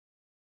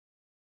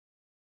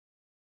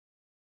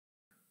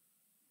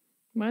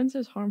Mine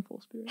says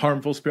harmful spirit.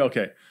 Harmful spirit.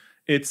 Okay.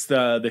 It's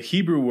the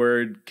Hebrew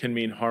word can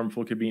mean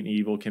harmful, can mean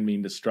evil, can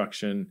mean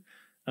destruction.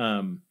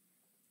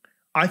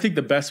 I think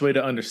the best way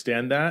to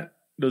understand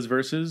those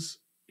verses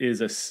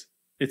is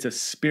it's a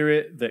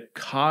spirit that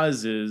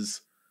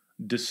causes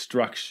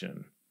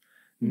destruction,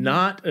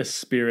 not a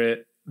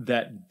spirit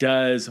that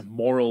does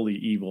morally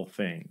evil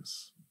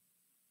things.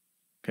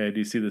 Okay, do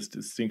you see this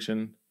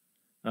distinction?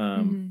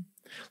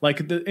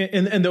 Like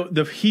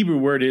the Hebrew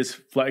word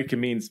it can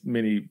mean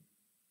many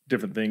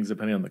different things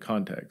depending on the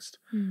context.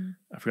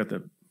 I forgot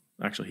the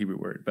actual Hebrew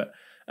word, but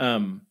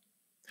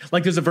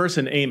like there's a verse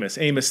in Amos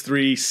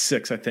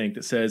 3:6, I think,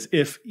 that says,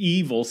 if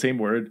evil, same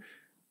word,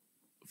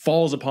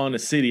 falls upon a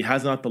city,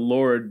 has not the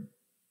Lord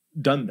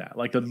done that?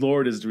 Like the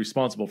Lord is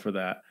responsible for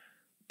that.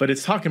 But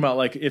it's talking about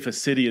like if a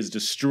city is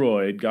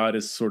destroyed, God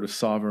is sort of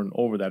sovereign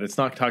over that. It's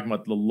not talking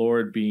about the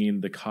Lord being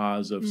the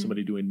cause of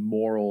somebody doing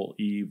moral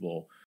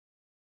evil.